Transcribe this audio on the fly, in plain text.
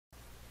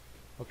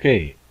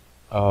Okay,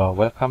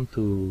 welcome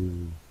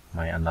to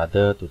my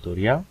another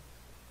tutorial.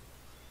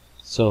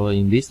 So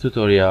in this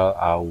tutorial,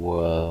 I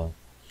will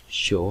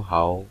show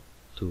how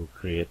to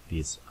create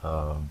this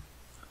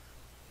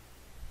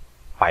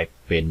pipe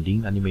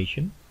bending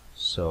animation.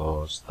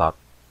 So I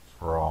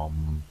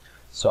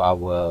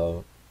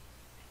will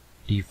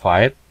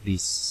divide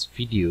this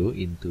video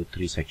into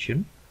three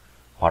sections: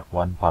 part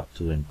 1, part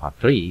 2, and part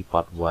 3.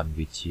 Part 1,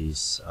 which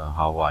is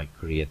how I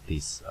create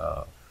this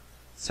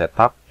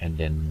setup, and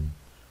then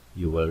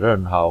you will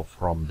learn how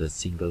from the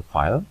single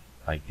file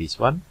like this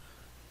one,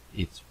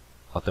 it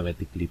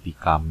automatically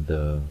become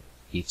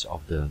each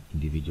of the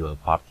individual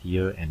part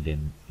here, and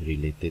then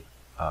related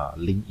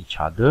link each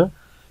other.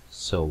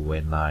 So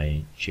when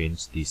I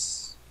change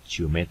this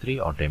geometry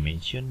or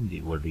dimension,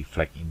 it will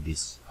reflect in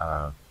this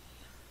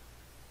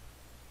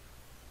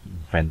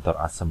Inventor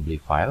assembly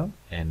file.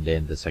 And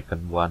then the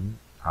second one,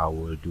 I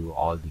will do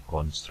all the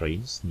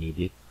constraints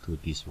needed to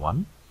this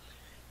one.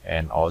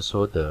 And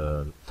also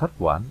the third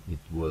one, it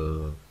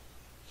will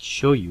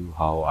show you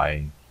how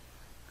I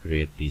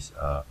create this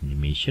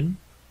animation.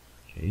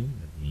 Okay,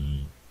 let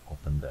me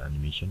open the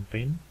animation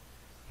pane.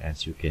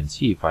 As you can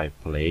see, if I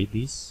play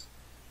this,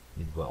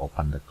 it will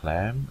open the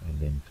clamp, and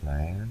then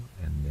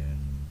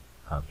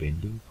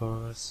bending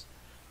first,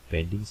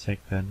 bending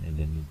second, and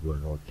then it will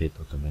rotate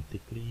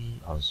automatically,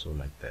 also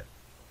like that.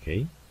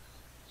 Okay,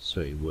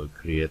 so it will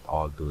create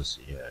all those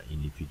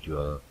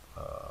individual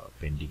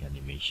bending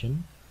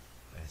animation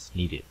as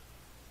needed.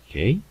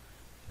 Okay,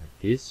 like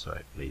this. So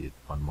I play it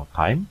one more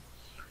time.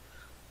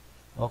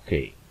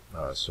 Okay,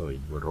 so it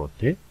will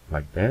rotate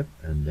like that,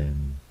 and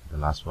then the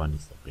last one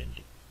is the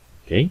bending.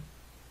 Okay,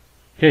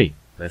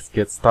 let's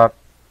get started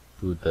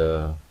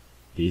to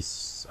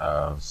this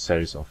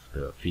series of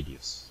the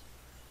videos.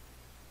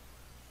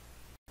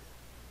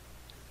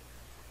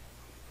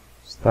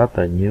 Start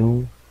a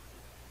new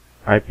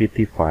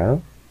IPT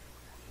file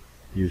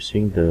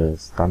using the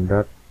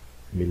standard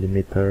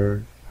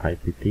millimeter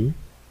IPT.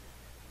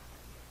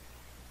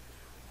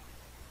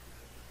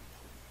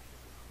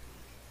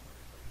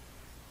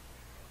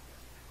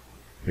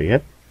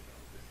 Create.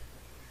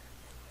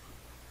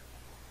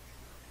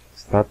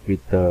 Start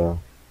with the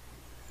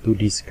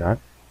 2D SCAD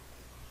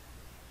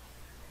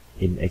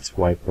in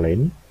XY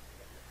plane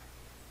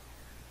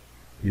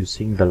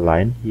using the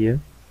line here.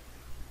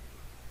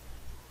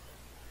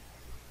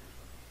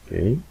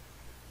 Okay,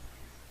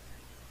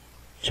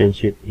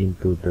 change it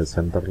into the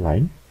center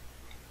line,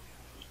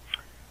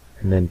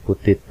 and then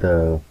put it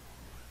the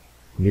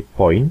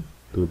midpoint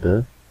to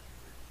the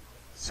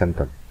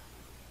center.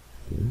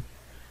 Okay.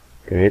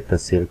 Create a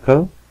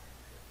circle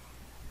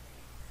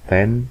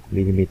 10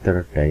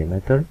 millimeter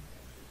diameter.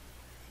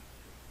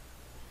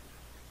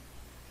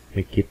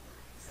 Make it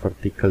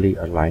vertically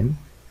aligned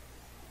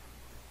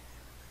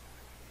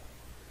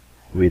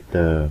with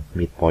the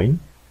midpoint.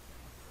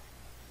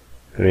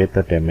 Create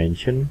a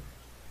dimension.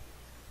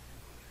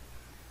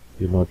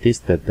 You notice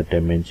that the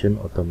dimension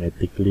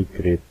automatically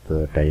create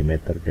the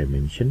diameter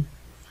dimension.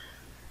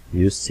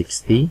 Use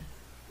 60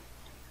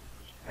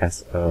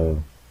 as a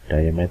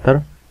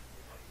diameter.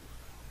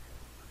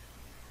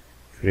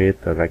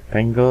 Create a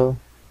rectangle.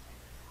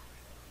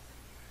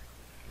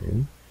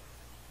 Okay.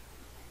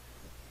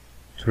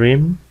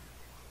 Trim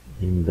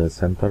in the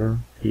center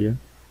here.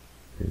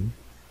 Okay.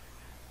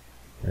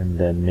 And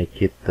then make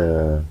it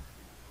the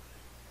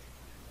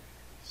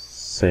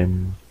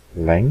same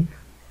length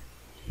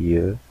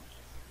here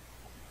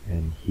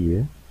and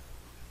here,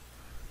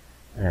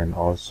 and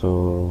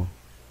also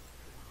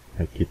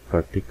make it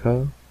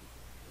vertical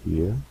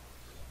here.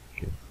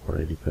 Okay,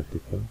 already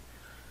vertical.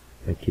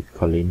 Make it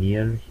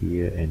collinear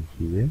here and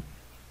here.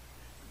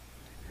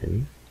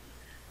 Okay,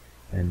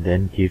 and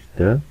then give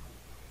the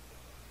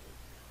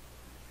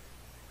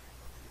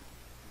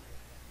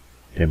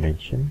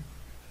dimension,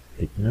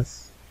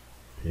 thickness.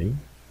 Okay,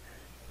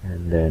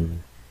 and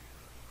then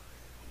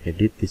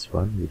edit this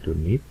one, we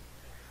don't need.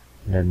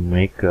 And then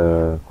make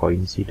a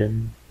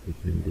coincidence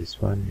between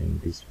this one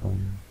and this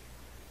one,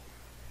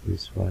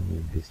 this one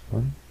and this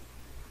one.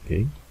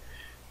 Okay,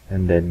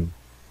 and then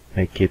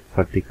make it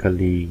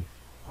vertically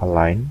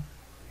align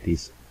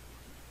this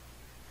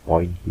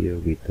point here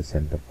with the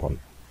center point.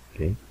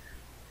 Okay,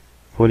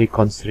 fully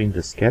constrain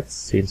the sketch.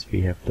 Since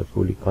we have to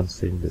fully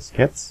constrain the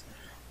sketch,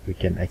 we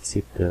can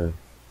exit the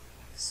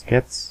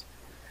sketch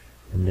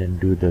and then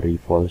do the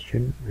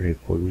revolution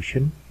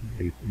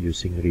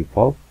using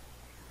revolve.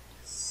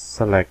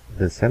 Select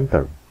the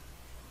center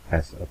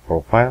as a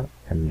profile,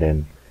 and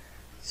then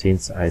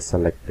since I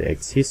select the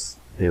axis,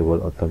 they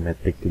will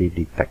automatically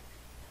detect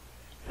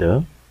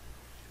the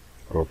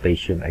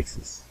rotation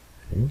axis.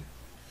 Okay.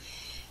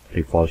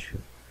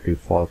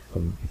 Revolve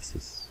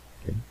axis.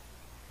 Okay.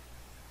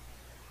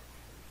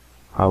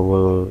 I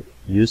will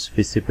use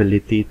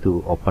visibility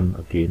to open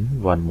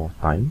again one more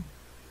time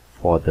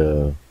for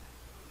the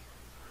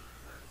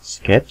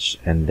sketch,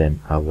 and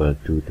then I will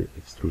do the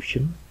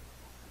extrusion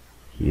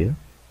here.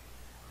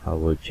 I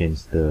will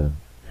change the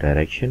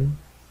direction,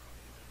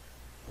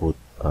 put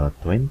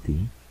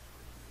 20.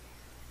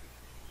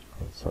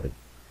 Oh, sorry,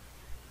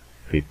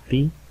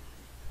 50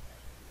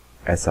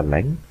 as a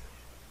length.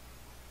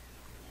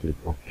 Click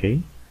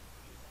OK.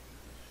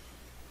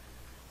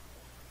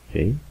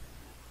 Okay,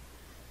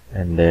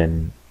 and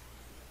then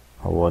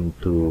I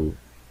want to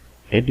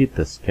edit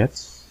the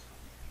sketch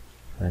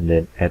and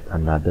then add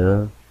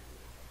another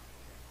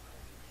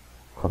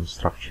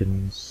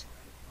constructions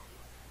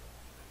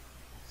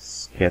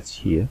sketch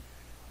here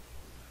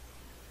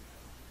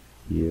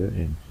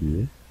and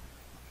here.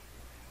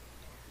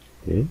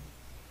 Okay,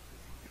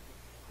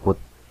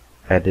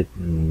 added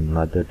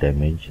another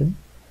dimension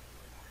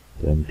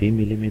 20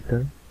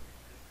 millimeter.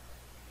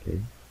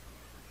 Okay,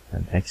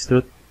 and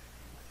extrude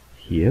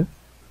here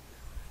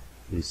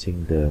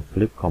using the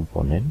flip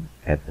component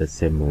at the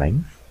same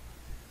length.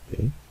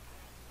 Okay,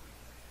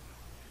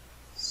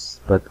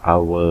 but I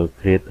will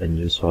create a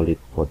new solid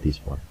for this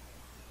one.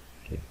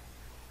 Okay,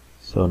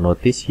 so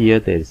notice here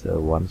there is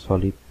a one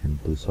solid and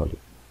two solid.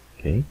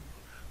 Okay,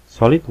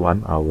 solid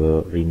 1 I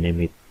will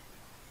rename it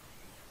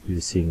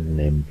using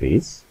name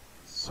base.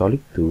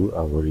 Solid 2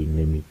 I will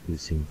rename it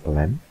using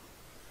plan.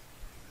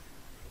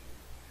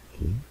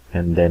 Okay,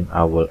 and then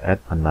I will add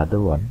another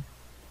one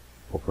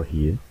over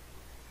here.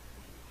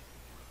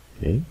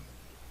 Okay,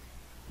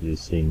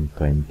 using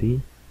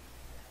 20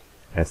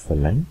 as the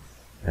length,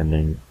 and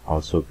then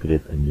also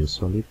create a new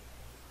solid.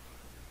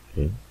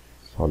 Okay,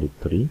 solid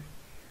 3,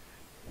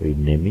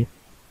 rename it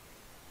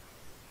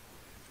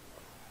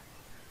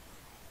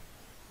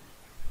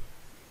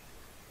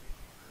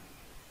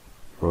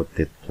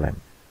rotate plan.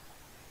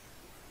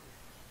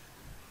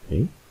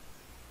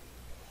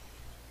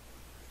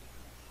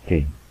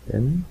 Okay,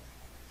 then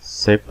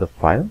save the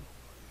file.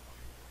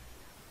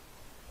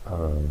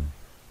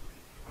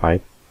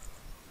 Pipe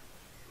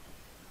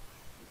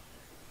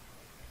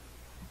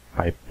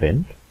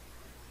bend.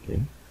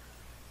 Okay,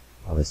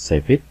 I will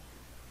save it.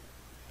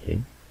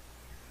 Okay,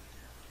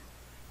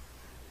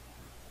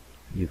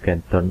 you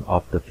can turn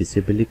off the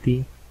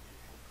visibility.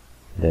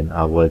 Then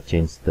I will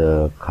change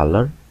the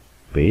color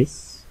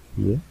base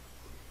here.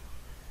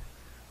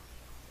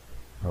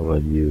 I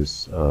will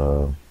use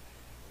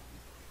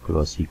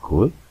glossy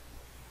gold,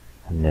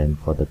 and then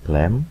for the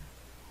clamp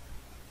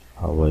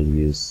I will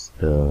use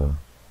the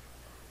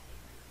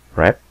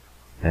wrap,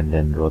 and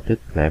then rotate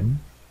clamp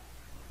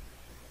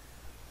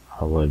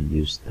I will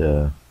use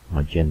the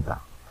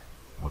magenta.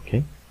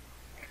 Okay,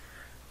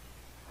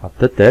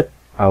 after that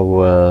I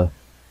will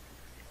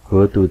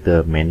go to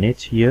the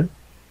manage here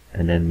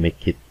and then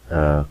make it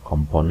a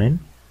component.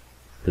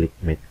 Click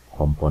make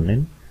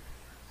component.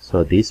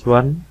 So this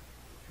one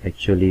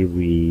actually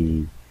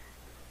we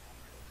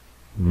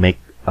make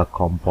a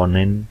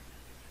component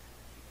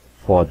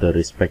for the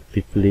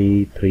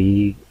respectively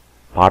 3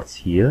 parts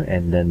here,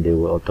 and then they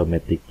will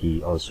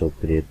automatically also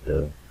create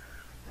the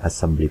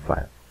assembly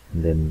file.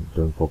 And then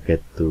don't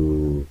forget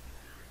to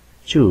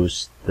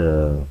choose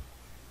the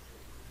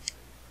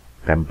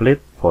template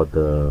for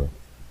the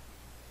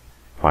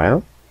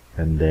file,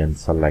 and then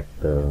select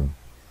the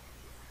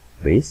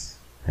base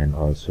and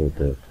also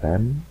the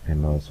clamp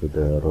and also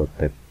the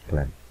rotate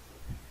clamp.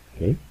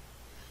 Okay,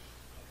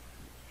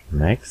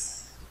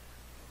 next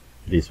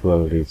this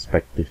will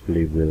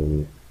respectively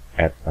will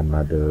add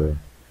another,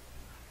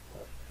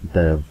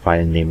 the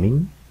file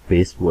naming,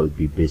 base will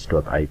be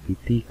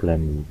base.ipt,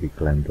 clamp will be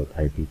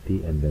clamp.ipt,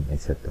 and then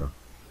etc.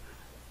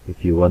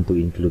 If you want to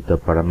include the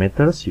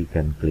parameters, you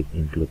can click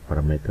include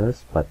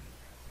parameters, but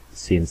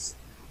since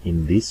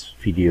in this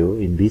video,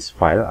 in this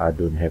file, I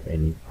don't have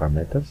any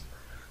parameters,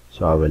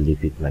 so I will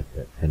leave it like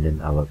that, and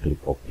then I will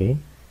click OK.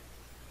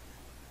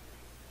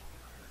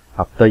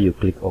 After you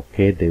click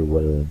OK, they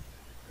will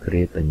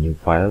create a new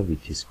file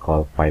which is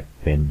called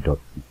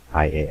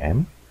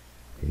pipebend.iam.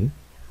 Okay,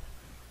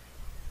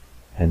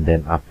 and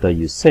then after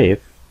you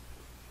save,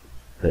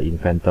 the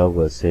Inventor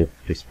will save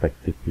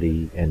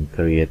respectively and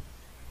create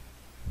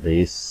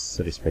this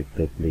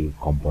respectively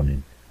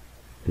component.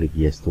 Click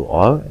yes to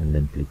all and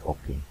then click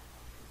OK.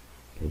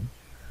 Okay,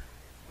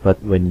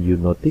 but when you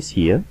notice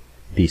here,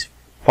 this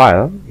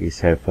file is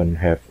haven't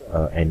have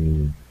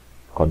any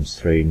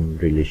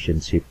constraint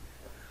relationship,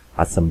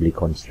 assembly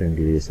constraint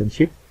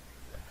relationship.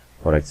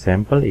 For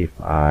example, if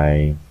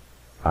I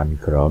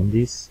unground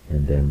this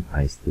and then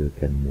I still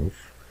can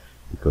move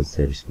because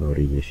there is no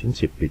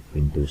relationship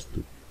between those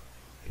two.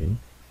 Okay,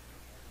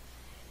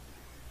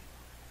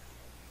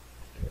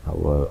 I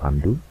will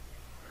undo.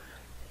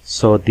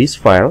 So this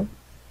file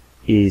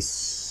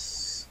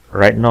is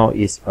right now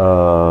is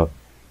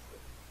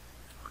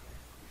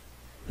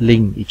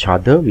link each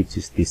other, which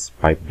is this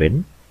pipe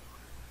bend.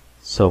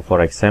 So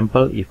for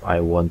example, if I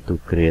want to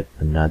create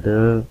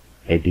another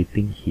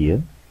editing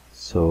here,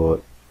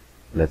 so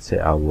let's say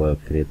I will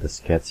create a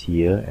sketch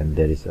here and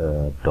there is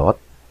a dot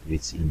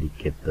which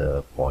indicate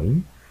the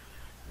point.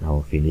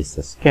 Now finish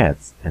the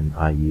sketch and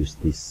I use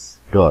this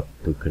dot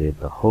to create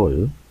a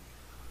hole.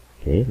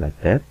 Okay, like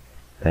that,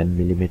 10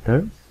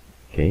 millimeters.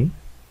 Okay,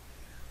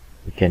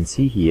 you can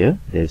see here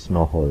there is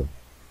no hole.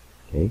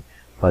 Okay,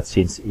 but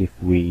since if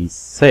we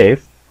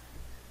save,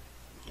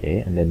 okay,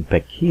 and then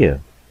back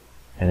here,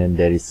 and then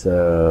there is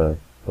a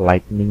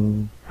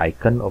lightning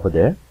icon over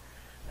there,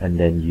 and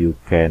then you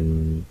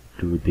can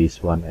do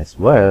this one as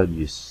well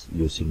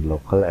using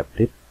local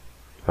update.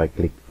 If I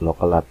click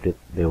local update,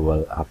 they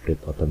will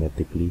update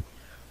automatically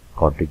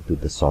according to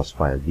the source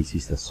file. This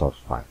is the source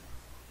file.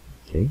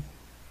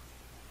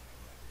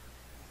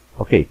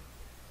 Okay,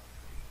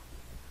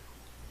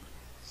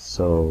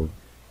 so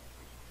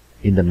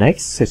in the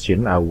next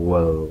session I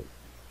will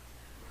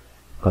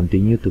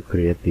continue to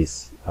create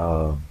this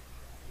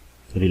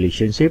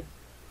relationship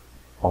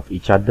of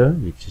each other,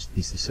 which is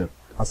this is a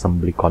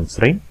assembly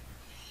constraint,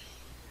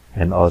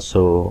 and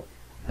also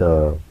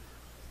the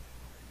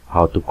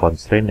how to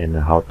constrain and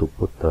how to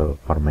put the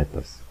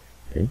parameters.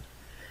 Okay,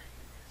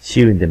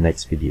 see you in the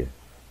next video.